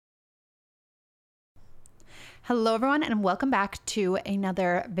Hello, everyone, and welcome back to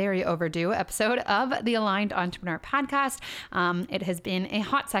another very overdue episode of the Aligned Entrepreneur Podcast. It has been a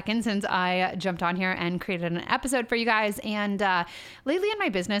hot second since I jumped on here and created an episode for you guys. And lately in my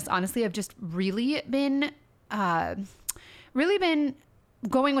business, honestly, I've just really been going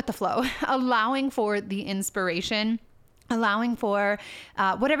with the flow, allowing for the inspiration, allowing for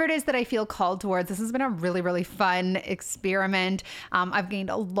whatever it is that I feel called towards. This has been a really, really fun experiment. I've gained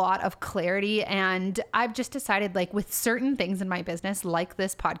a lot of clarity, and I've just decided, like, with certain things in my business, like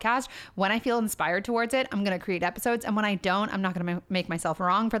this podcast, when I feel inspired towards it, I'm going to create episodes. And when I don't, I'm not going to make myself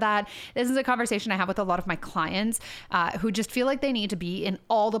wrong for that. This is a conversation I have with a lot of my clients who just feel like they need to be in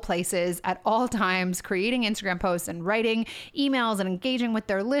all the places at all times, creating Instagram posts and writing emails and engaging with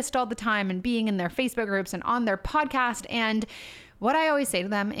their list all the time and being in their Facebook groups and on their podcast. And what I always say to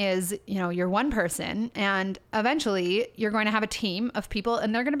them is, you're one person, and eventually you're going to have a team of people,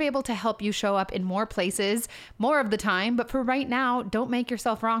 and they're going to be able to help you show up in more places more of the time. But for right now, don't make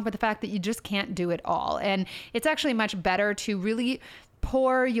yourself wrong for the fact that you just can't do it all. And it's actually much better to really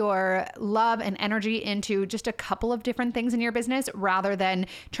pour your love and energy into just a couple of different things in your business rather than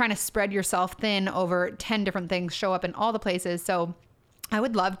trying to spread yourself thin over 10 different things, show up in all the places. So I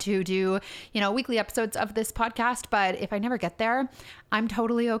would love to do, weekly episodes of this podcast, but if I never get there, I'm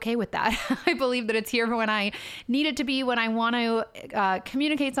totally okay with that. I believe that it's here when I need it to be, when I want to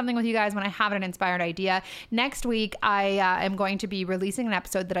communicate something with you guys, when I have an inspired idea. Next week, I am going to be releasing an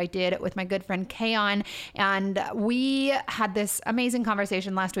episode that I did with my good friend Kayon, and we had this amazing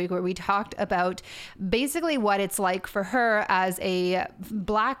conversation last week where we talked about basically what it's like for her as a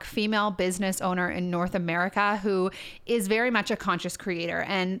Black female business owner in North America who is very much a conscious creator,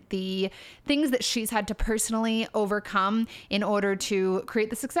 and the things that she's had to personally overcome in order to create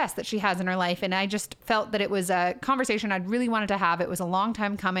the success that she has in her life. And I just felt that it was a conversation I'd really wanted to have. It was a long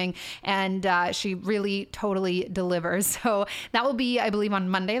time coming, and she really totally delivers. So that will be, I believe, on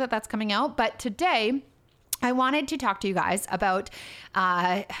Monday that's coming out. But today, I wanted to talk to you guys about,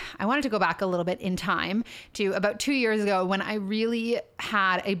 I wanted to go back a little bit in time to about 2 years ago when I really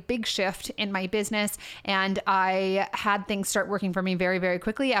had a big shift in my business, and I had things start working for me very, very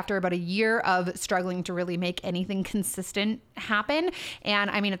quickly after about a year of struggling to really make anything consistent happen.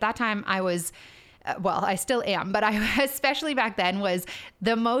 And I mean, at that time I was I still am, but I, especially back then, was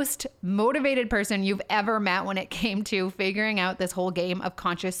the most motivated person you've ever met when it came to figuring out this whole game of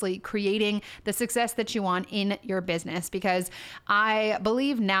consciously creating the success that you want in your business. Because I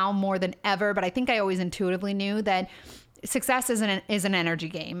believe now more than ever, but I think I always intuitively knew that success is an energy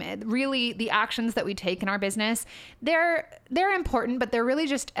game. Really, the actions that we take in our business, they're important, but they're really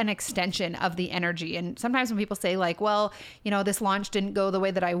just an extension of the energy. And sometimes when people say, like, well, this launch didn't go the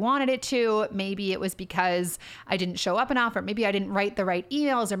way that I wanted it to, maybe it was because I didn't show up enough, or maybe I didn't write the right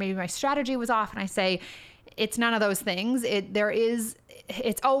emails, or maybe my strategy was off. And I say, it's none of those things.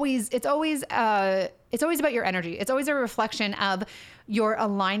 It's always about your energy. It's always a reflection of your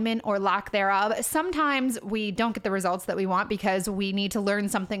alignment or lack thereof. Sometimes we don't get the results that we want because we need to learn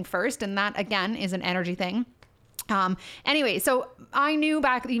something first. And that, again, is an energy thing. Anyway, so I knew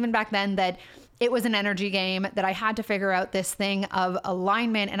even back then that it was an energy game, that I had to figure out this thing of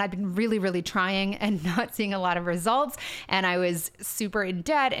alignment. And I'd been really, really trying and not seeing a lot of results. And I was super in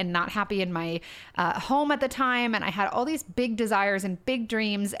debt and not happy in my home at the time. And I had all these big desires and big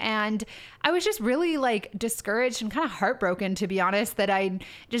dreams. And I was just really discouraged and kind of heartbroken, to be honest, that I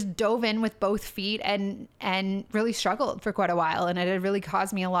just dove in with both feet and really struggled for quite a while. And it had really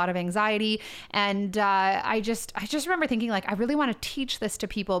caused me a lot of anxiety. And I just remember thinking, I really want to teach this to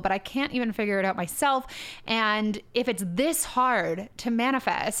people, but I can't even figure it out myself. And if it's this hard to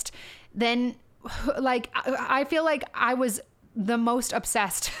manifest, then I feel like I was the most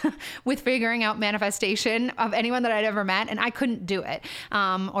obsessed with figuring out manifestation of anyone that I'd ever met, and I couldn't do it.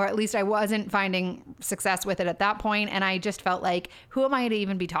 Or at least I wasn't finding success with it at that point. And I just felt like, who am I to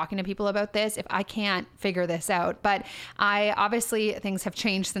even be talking to people about this if I can't figure this out? But obviously things have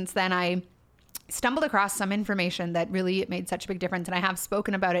changed since then. I stumbled across some information that really made such a big difference. And I have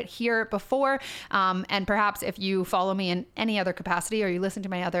spoken about it here before. And perhaps if you follow me in any other capacity, or you listen to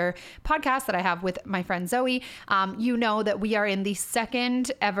my other podcast that I have with my friend Zoe, you know that we are in the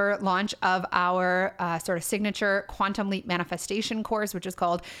second ever launch of our sort of signature Quantum Leap Manifestation course, which is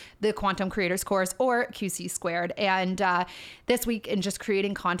called the Quantum Creators Course, or QC Squared. And this week, in just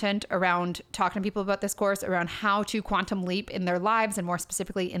creating content around talking to people about this course, around how to quantum leap in their lives, and more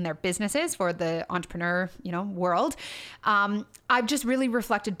specifically in their businesses for the entrepreneur, world. I've just really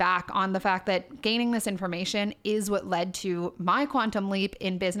reflected back on the fact that gaining this information is what led to my quantum leap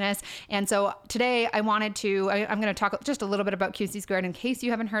in business. And so today I'm going to talk just a little bit about QC Squared in case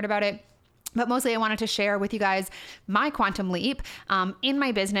you haven't heard about it. But mostly I wanted to share with you guys my quantum leap in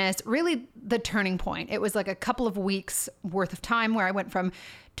my business, really the turning point. It was like a couple of weeks worth of time where I went from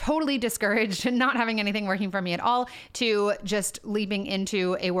totally discouraged and not having anything working for me at all to just leaping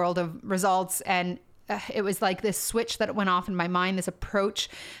into a world of results. And it was like this switch that went off in my mind, this approach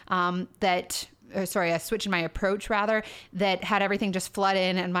a switch in my approach rather, that had everything just flood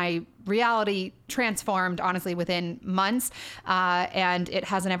in, and my reality transformed honestly within months. And it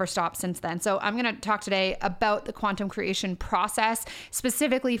hasn't ever stopped since then. So I'm going to talk today about the quantum creation process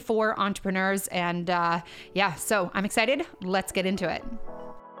specifically for entrepreneurs. And so I'm excited. Let's get into it.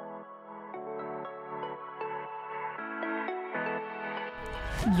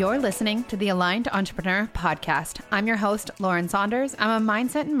 You're listening to the Aligned Entrepreneur Podcast. I'm your host, Lauren Saunders. I'm a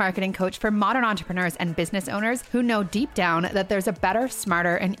mindset and marketing coach for modern entrepreneurs and business owners who know deep down that there's a better,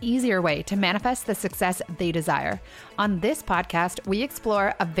 smarter, and easier way to manifest the success they desire. On this podcast, we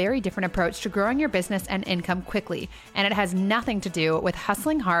explore a very different approach to growing your business and income quickly, and it has nothing to do with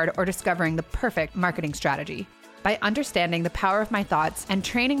hustling hard or discovering the perfect marketing strategy. By understanding the power of my thoughts and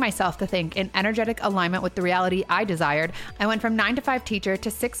training myself to think in energetic alignment with the reality I desired, I went from 9-to-5 teacher to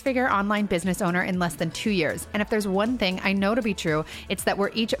 6-figure online business owner in less than 2 years. And if there's one thing I know to be true, it's that we're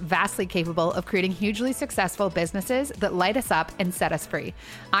each vastly capable of creating hugely successful businesses that light us up and set us free.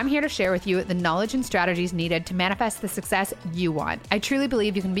 I'm here to share with you the knowledge and strategies needed to manifest the success you want. I truly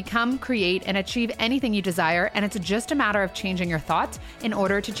believe you can become, create, and achieve anything you desire, and it's just a matter of changing your thoughts in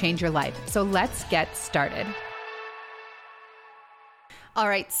order to change your life. So let's get started. All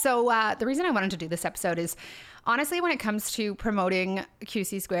right. So the reason I wanted to do this episode is honestly, when it comes to promoting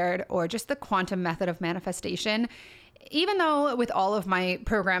QC squared or just the quantum method of manifestation, even though with all of my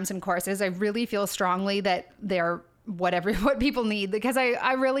programs and courses, I really feel strongly that they're what people need, because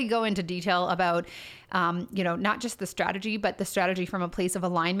I really go into detail about, not just the strategy, but the strategy from a place of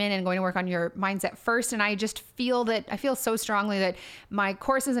alignment and going to work on your mindset first. And I just feel so strongly that my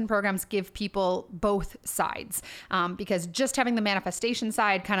courses and programs give people both sides, because just having the manifestation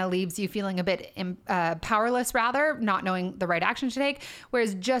side kind of leaves you feeling a bit powerless, rather, not knowing the right action to take.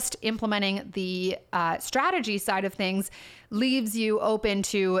 Whereas just implementing the strategy side of things leaves you open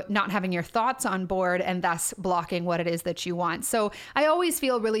to not having your thoughts on board and thus blocking what it is that you want. So I always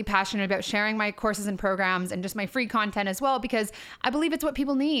feel really passionate about sharing my courses and programs and just my free content as well, because I believe it's what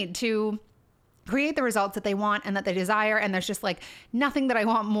people need to create the results that they want and that they desire. And there's just like nothing that I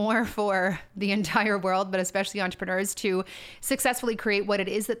want more for the entire world, but especially entrepreneurs, to successfully create what it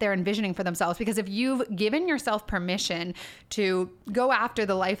is that they're envisioning for themselves. Because if you've given yourself permission to go after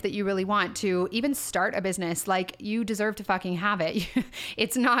the life that you really want, to even start a business, like, you deserve to fucking have it.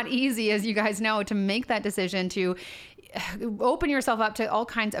 It's not easy, as you guys know, to make that decision, to open yourself up to all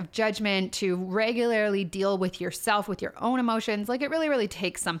kinds of judgment, to regularly deal with yourself, with your own emotions. Like, it really, really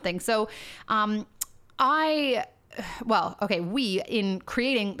takes something. So, we, in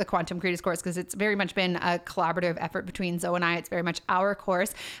creating the Quantum Creators course, because it's very much been a collaborative effort between Zoe and I, it's very much our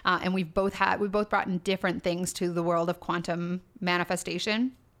course. And we've both brought in different things to the world of quantum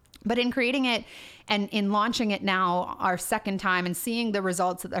manifestation. But in creating it and in launching it now, our second time, and seeing the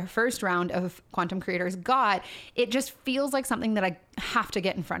results that our first round of Quantum Creators got, it just feels like something that I have to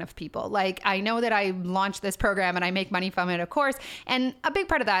get in front of people. Like, I know that I launched this program and I make money from it, of course. And a big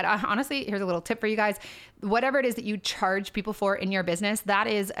part of that, honestly, here's a little tip for you guys. Whatever it is that you charge people for in your business, that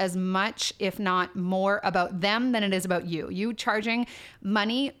is as much, if not more, about them than it is about you. You charging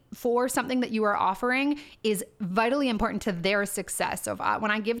money for something that you are offering is vitally important to their success. So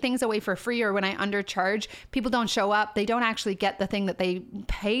when I give things away for free, or when I undercharge, people don't show up. They don't actually get the thing that they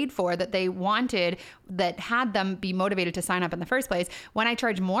paid for, that they wanted, that had them be motivated to sign up in the first place. When I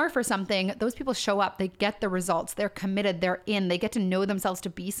charge more for something, those people show up, they get the results, they're committed, they're in, they get to know themselves to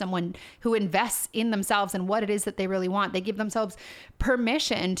be someone who invests in themselves and what it is that they really want. They give themselves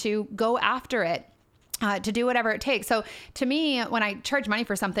permission to go after it. To do whatever it takes. So to me, when I charge money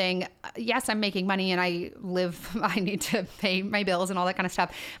for something, yes, I'm making money and I need to pay my bills and all that kind of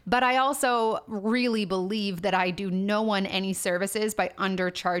stuff. But I also really believe that I do no one any services by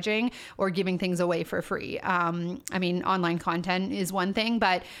undercharging or giving things away for free. Online content is one thing,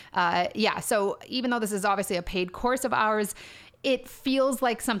 but so even though this is obviously a paid course of ours, it feels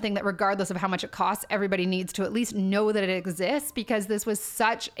like something that, regardless of how much it costs, everybody needs to at least know that it exists, because this was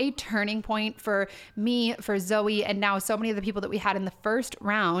such a turning point for me, for Zoe, and now so many of the people that we had in the first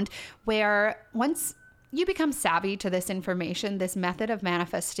round, where once you become savvy to this information, this method of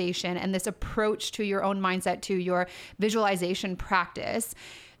manifestation, and this approach to your own mindset, to your visualization practice,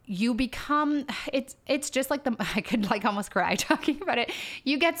 you become, it's just like I could like almost cry talking about it.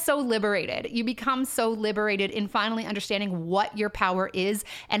 You get so liberated. You become so liberated in finally understanding what your power is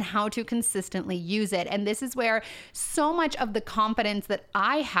and how to consistently use it. And this is where so much of the confidence that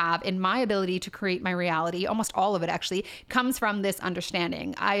I have in my ability to create my reality, almost all of it actually, comes from this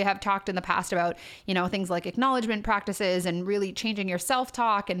understanding. I have talked in the past about, things like acknowledgement practices and really changing your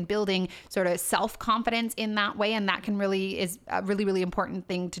self-talk and building sort of self-confidence in that way. And that is a really, really important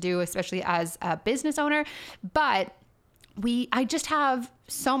thing to do, especially as a business owner. But I just have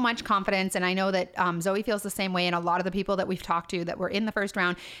so much confidence. And I know that Zoe feels the same way. And a lot of the people that we've talked to that were in the first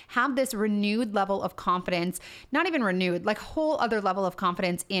round have this renewed level of confidence, not even renewed, like whole other level of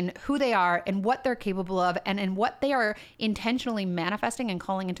confidence in who they are and what they're capable of and in what they are intentionally manifesting and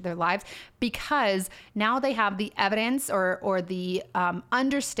calling into their lives, because now they have the evidence or the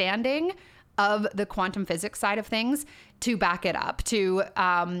understanding of the quantum physics side of things to back it up, to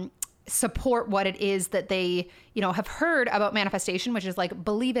support what it is that they, have heard about manifestation, which is like,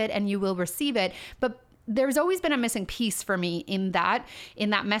 believe it and you will receive it. But there's always been a missing piece for me in that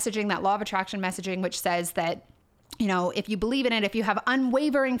messaging, that law of attraction messaging, which says that, if you believe in it, if you have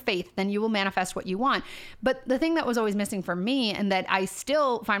unwavering faith, then you will manifest what you want. But the thing that was always missing for me, and that I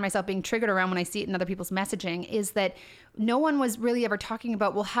still find myself being triggered around when I see it in other people's messaging, is that no one was really ever talking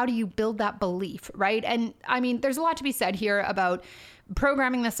about, well, how do you build that belief, right? And I mean, there's a lot to be said here about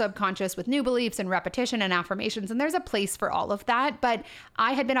programming the subconscious with new beliefs and repetition and affirmations. And there's a place for all of that. But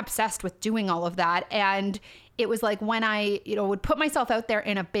I had been obsessed with doing all of that. And it was like when I, would put myself out there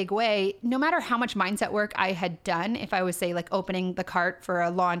in a big way, no matter how much mindset work I had done, if I was, say, like opening the cart for a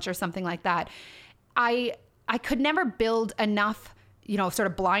launch or something like that, I could never build enough, sort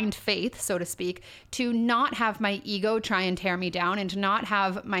of blind faith, so to speak, to not have my ego try and tear me down and to not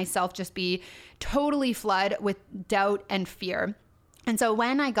have myself just be totally flooded with doubt and fear. And so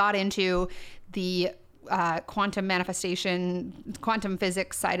when I got into the quantum manifestation, quantum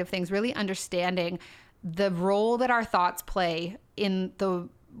physics side of things, really understanding the role that our thoughts play in the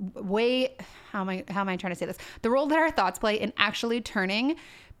way, how am I trying to say this? The role that our thoughts play in actually turning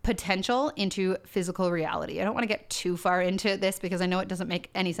potential into physical reality. I don't want to get too far into this because I know it doesn't make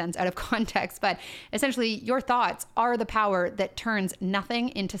any sense out of context, but essentially your thoughts are the power that turns nothing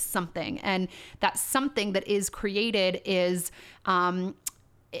into something. And that something that is created is,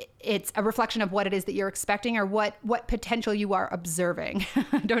 it's a reflection of what it is that you're expecting or what potential you are observing.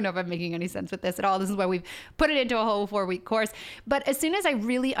 I don't know if I'm making any sense with this at all. This is why we've put it into a whole 4-week course. But as soon as I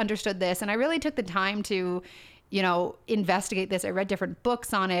really understood this and I really took the time to, investigate this, I read different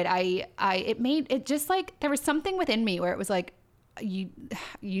books on it. It made it just like there was something within me where it was like, you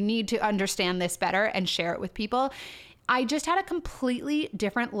need to understand this better and share it with people. I just had a completely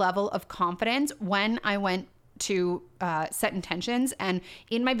different level of confidence when I went to set intentions. And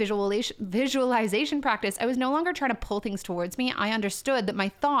in my visualization practice, I was no longer trying to pull things towards me. I understood that my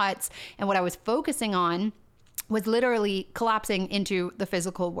thoughts and what I was focusing on was literally collapsing into the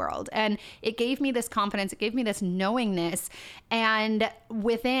physical world. And it gave me this confidence. It gave me this knowingness. And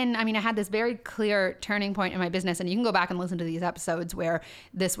I had this very clear turning point in my business. And you can go back and listen to these episodes where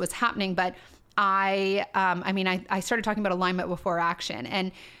this was happening. But I started talking about alignment before action.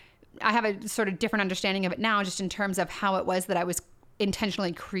 And I have a sort of different understanding of it now, just in terms of how it was that I was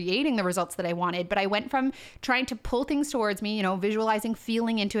intentionally creating the results that I wanted. But I went from trying to pull things towards me, visualizing,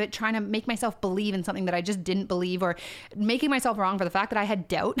 feeling into it, trying to make myself believe in something that I just didn't believe, or making myself wrong for the fact that I had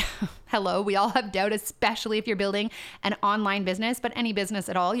doubt. Hello, we all have doubt, especially if you're building an online business, but any business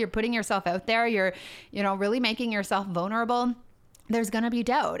at all. You're putting yourself out there. You're, really making yourself vulnerable. There's going to be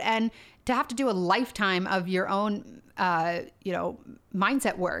doubt. And to have to do a lifetime of your own,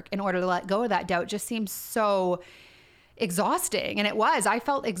 mindset work in order to let go of that doubt just seems so exhausting. And I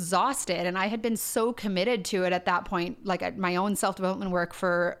felt exhausted, and I had been so committed to it at that point, like at my own self-development work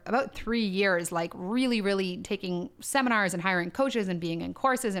for about 3 years, like really, really taking seminars and hiring coaches and being in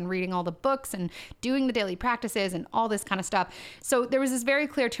courses and reading all the books and doing the daily practices and all this kind of stuff. So there was this very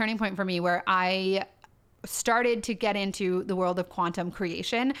clear turning point for me where I started to get into the world of quantum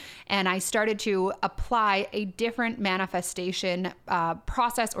creation, and I started to apply a different manifestation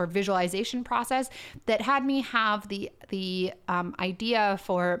process or visualization process that had me have the idea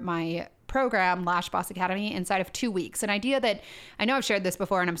for my program, Lash Boss Academy, inside of 2 weeks. An idea that I know I've shared this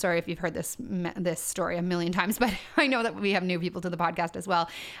before, and I'm sorry if you've heard this story a million times, but I know that we have new people to the podcast as well.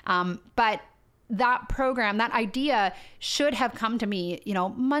 But that program, that idea should have come to me,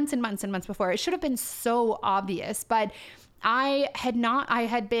 months and months and months before. It should have been so obvious, but I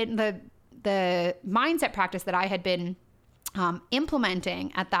had been the mindset practice that I had been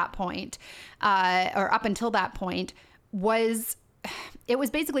implementing at that point, or up until that point, was it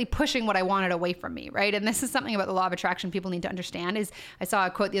was basically pushing what I wanted away from me, right? And this is something about the law of attraction people need to understand. Is I saw a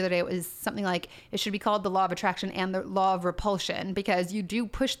quote the other day. It was something like, it should be called the law of attraction and the law of repulsion, because you do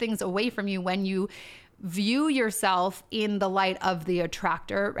push things away from you when you view yourself in the light of the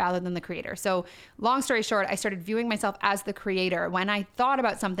attractor rather than the creator. So long story short, I started viewing myself as the creator. When I thought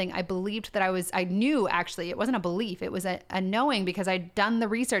about something, I believed that I knew, actually, it wasn't a belief. It was a knowing, because I'd done the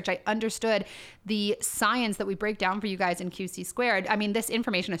research. I understood the science that we break down for you guys in QC squared. I mean, this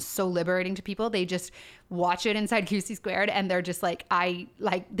information is so liberating to people. They just watch it inside QC squared and they're just like,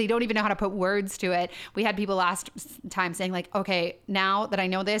 they don't even know how to put words to it. We had people last time saying like, okay, now that I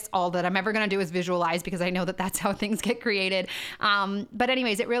know this, all that I'm ever going to do is visualize, because I know that that's how things get created. But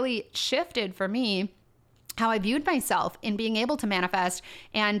anyways, it really shifted for me how I viewed myself in being able to manifest,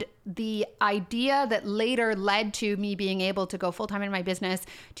 and the idea that later led to me being able to go full-time in my business,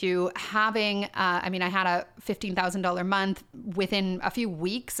 to having, I had a $15,000 month within a few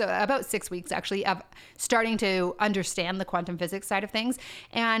weeks, about 6 weeks actually, of starting to understand the quantum physics side of things.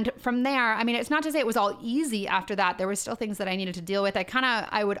 And from there, it's not to say it was all easy after that. There were still things that I needed to deal with.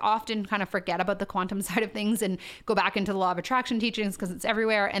 I would often kind of forget about the quantum side of things and go back into the law of attraction teachings because it's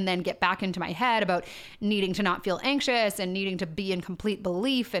everywhere, and then get back into my head about needing to not feel anxious and needing to be in complete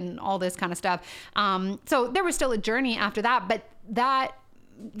belief and all this kind of stuff. So there was still a journey after that, but that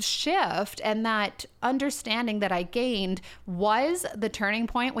shift and that understanding that I gained was the turning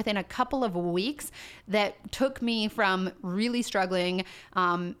point within a couple of weeks that took me from really struggling,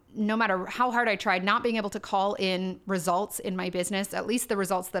 no matter how hard I tried, not being able to call in results in my business, at least the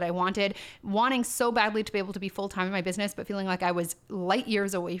results that I wanted, wanting so badly to be able to be full-time in my business, but feeling like I was light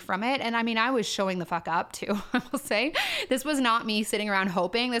years away from it. And I was showing the fuck up too, I will say. This was not me sitting around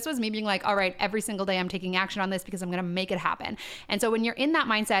hoping. This was me being like, all right, every single day I'm taking action on this because I'm going to make it happen. And so when you're in that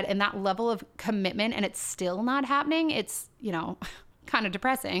mindset and that level of commitment and it's still not happening, it's, kind of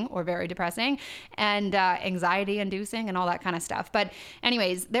depressing, or very depressing, and anxiety inducing and all that kind of stuff. But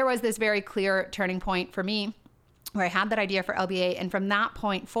anyways, there was this very clear turning point for me where I had that idea for LBA. And from that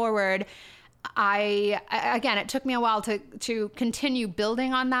point forward, it took me a while to continue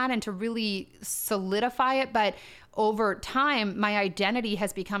building on that and to really solidify it. But over time, my identity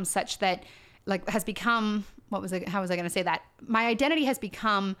has become such that, how was I going to say that? My identity has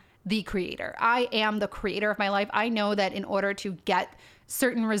become the creator. I am the creator of my life. I know that in order to get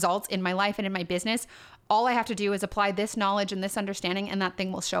certain results in my life and in my business, all I have to do is apply this knowledge and this understanding, and that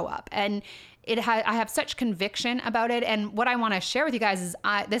thing will show up. And I have such conviction about it. And what I want to share with you guys is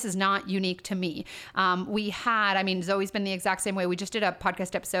this is not unique to me. Zoe's been the exact same way. We just did a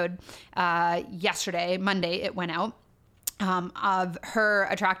podcast episode yesterday, Monday, it went out. Of her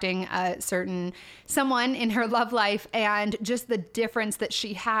attracting a certain someone in her love life, and just the difference that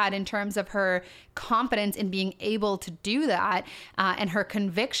she had in terms of her confidence in being able to do that, and her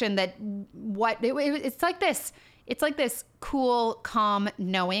conviction that it's like this cool, calm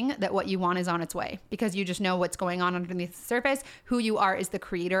knowing that what you want is on its way, because you just know what's going on underneath the surface. Who you are is the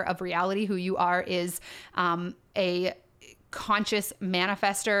creator of reality. Who you are is a conscious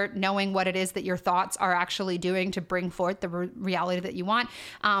manifester, knowing what it is that your thoughts are actually doing to bring forth the reality that you want.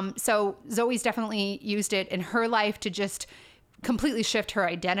 So Zoe's definitely used it in her life to just completely shift her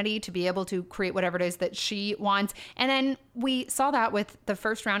identity to be able to create whatever it is that she wants. And then we saw that with the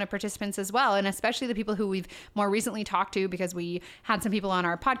first round of participants as well. And especially the people who we've more recently talked to, because we had some people on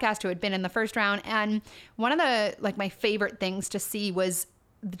our podcast who had been in the first round. And one of the, my favorite things to see was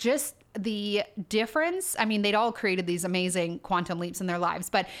just the difference. They'd all created these amazing quantum leaps in their lives,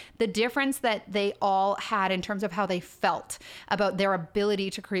 but the difference that they all had in terms of how they felt about their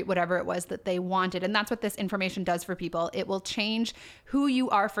ability to create whatever it was that they wanted. And that's what this information does for people. It will change who you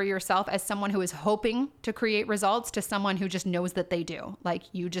are for yourself as someone who is hoping to create results to someone who just knows that they do.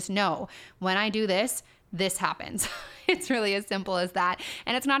 You just know, when I do this happens. It's really as simple as that.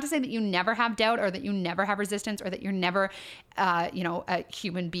 And it's not to say that you never have doubt, or that you never have resistance, or that you're never, a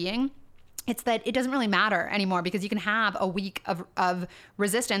human being. It's that it doesn't really matter anymore, because you can have a week of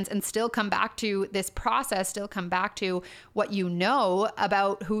resistance and still come back to this process, still come back to what you know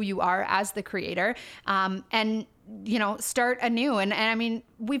about who you are as the creator, and start anew. And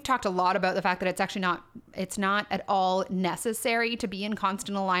we've talked a lot about the fact that it's not at all necessary to be in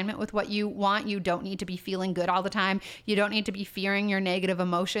constant alignment with what you want. You don't need to be feeling good all the time. You don't need to be fearing your negative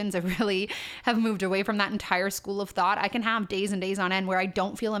emotions. I really have moved away from that entire school of thought. I can have days and days on end where I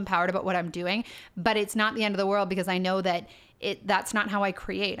don't feel empowered about what I'm doing, but it's not the end of the world, because I know that that's not how I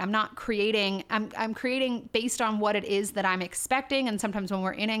create. I'm not creating, I'm creating based on what it is that I'm expecting. And sometimes when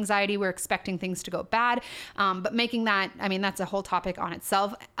we're in anxiety, we're expecting things to go bad. But making that, I mean, that's a whole topic on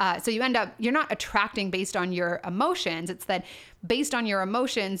itself. So you're not attracting based on your emotions. It's that based on your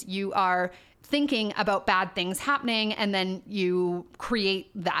emotions, you are thinking about bad things happening, and then you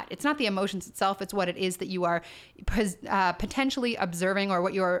create that. It's not the emotions itself, it's what it is that you are potentially observing, or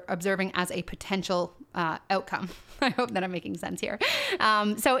what you're observing as a potential outcome. I hope that I'm making sense here.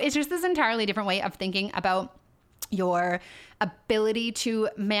 So it's just this entirely different way of thinking about your ability to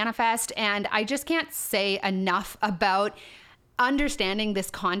manifest. And I just can't say enough about understanding this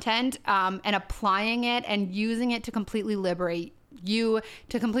content and applying it and using it to completely liberate you,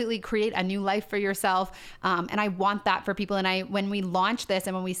 to completely create a new life for yourself. And I want that for people. And when we launch this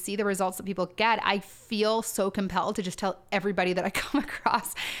and when we see the results that people get, I feel so compelled to just tell everybody that I come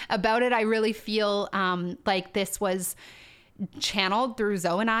across about it. I really feel like this was channeled through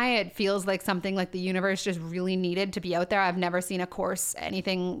Zoe and I. It feels like something like the universe just really needed to be out there. I've never seen a course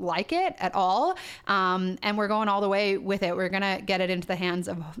anything like it at all. And we're going all the way with it. We're going to get it into the hands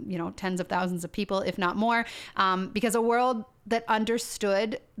of, tens of thousands of people, if not more, because a world that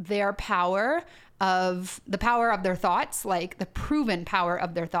understood their power of their thoughts, like the proven power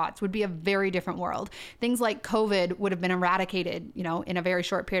of their thoughts, would be a very different world. Things like COVID would have been eradicated, in a very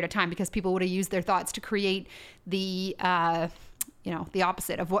short period of time, because people would have used their thoughts to create the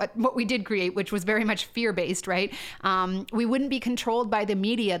opposite of what we did create, which was very much fear-based, right? We wouldn't be controlled by the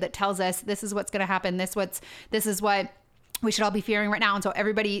media that tells us this is what's going to happen. This is what we should all be fearing right now. And so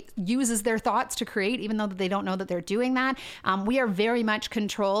everybody uses their thoughts to create, even though they don't know that they're doing that. We are very much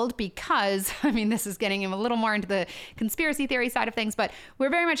controlled because, this is getting a little more into the conspiracy theory side of things, but we're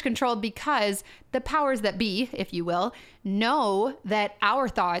very much controlled because the powers that be, if you will, know that our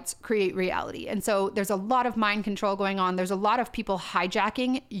thoughts create reality. And so there's a lot of mind control going on. There's a lot of people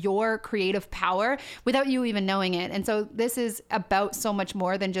hijacking your creative power without you even knowing it. And so this is about so much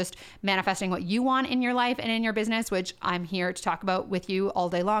more than just manifesting what you want in your life and in your business, which I'm here to talk about with you all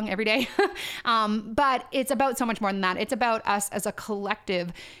day long, every day. But it's about so much more than that. It's about us as a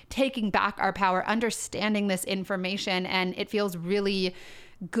collective taking back our power, understanding this information. And it feels really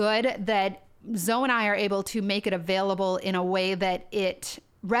good that Zoe and I are able to make it available in a way that it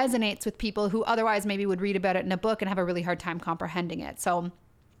resonates with people who otherwise maybe would read about it in a book and have a really hard time comprehending it. So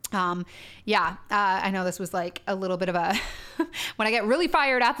I know this was like a little bit of a, when I get really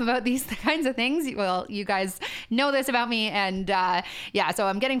fired up about these kinds of things, well, you guys know this about me. And so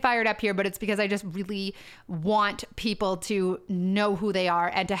I'm getting fired up here, but it's because I just really want people to know who they are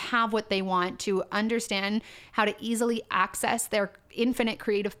and to have what they want, to understand how to easily access their infinite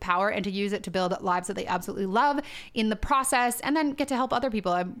creative power and to use it to build lives that they absolutely love in the process, and then get to help other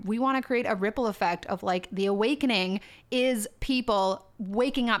people. We want to create a ripple effect of like the awakening is people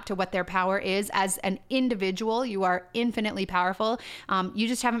waking up to what their power is as an individual. You are infinitely powerful. You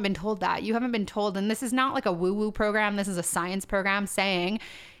just haven't been told that. You haven't been told, and this is not like a woo-woo program. This is a science program saying,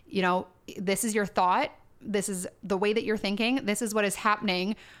 this is your thought. This is the way that you're thinking. This is what is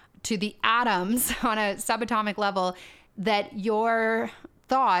happening to the atoms on a subatomic level, that your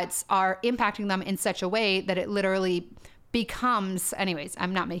thoughts are impacting them in such a way that it literally becomes, anyways,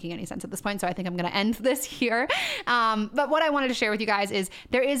 I'm not making any sense at this point, so I think I'm going to end this here. But what I wanted to share with you guys is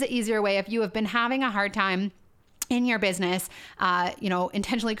there is an easier way. If you have been having a hard time in your business,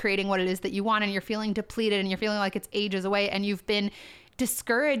 intentionally creating what it is that you want, and you're feeling depleted and you're feeling like it's ages away, and you've been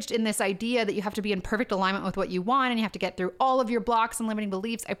discouraged in this idea that you have to be in perfect alignment with what you want and you have to get through all of your blocks and limiting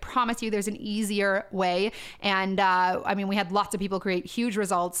beliefs, I promise you there's an easier way. And we had lots of people create huge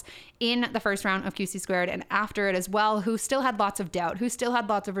results in the first round of QC Squared and after it as well, who still had lots of doubt, who still had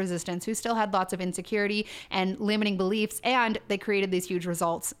lots of resistance, who still had lots of insecurity and limiting beliefs, and they created these huge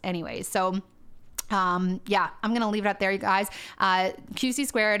results anyways. So I'm going to leave it up there, you guys. QC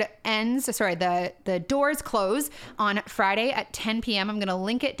Squared ends, the doors close on Friday at 10 p.m. I'm going to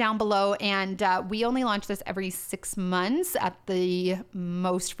link it down below. And we only launch this every 6 months at the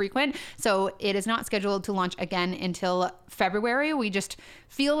most frequent. So it is not scheduled to launch again until February. We just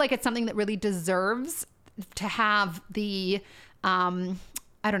feel like it's something that really deserves to have the, to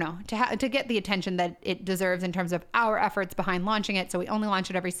get the attention that it deserves in terms of our efforts behind launching it. So we only launch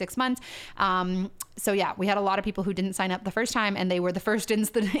it every 6 months. We had a lot of people who didn't sign up the first time, and they were the first in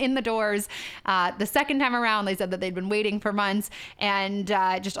the doors. The second time around, they said that they'd been waiting for months, and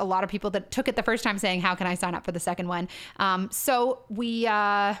just a lot of people that took it the first time saying, how can I sign up for the second one? We'll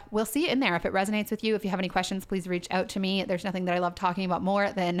see you in there. If it resonates with you, if you have any questions, please reach out to me. There's nothing that I love talking about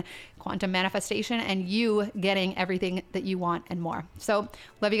more than quantum manifestation and you getting everything that you want and more. So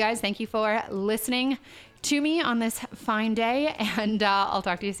love you guys. Thank you for listening. to me on this fine day, and I'll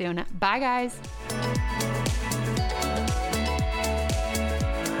talk to you soon. Bye, guys.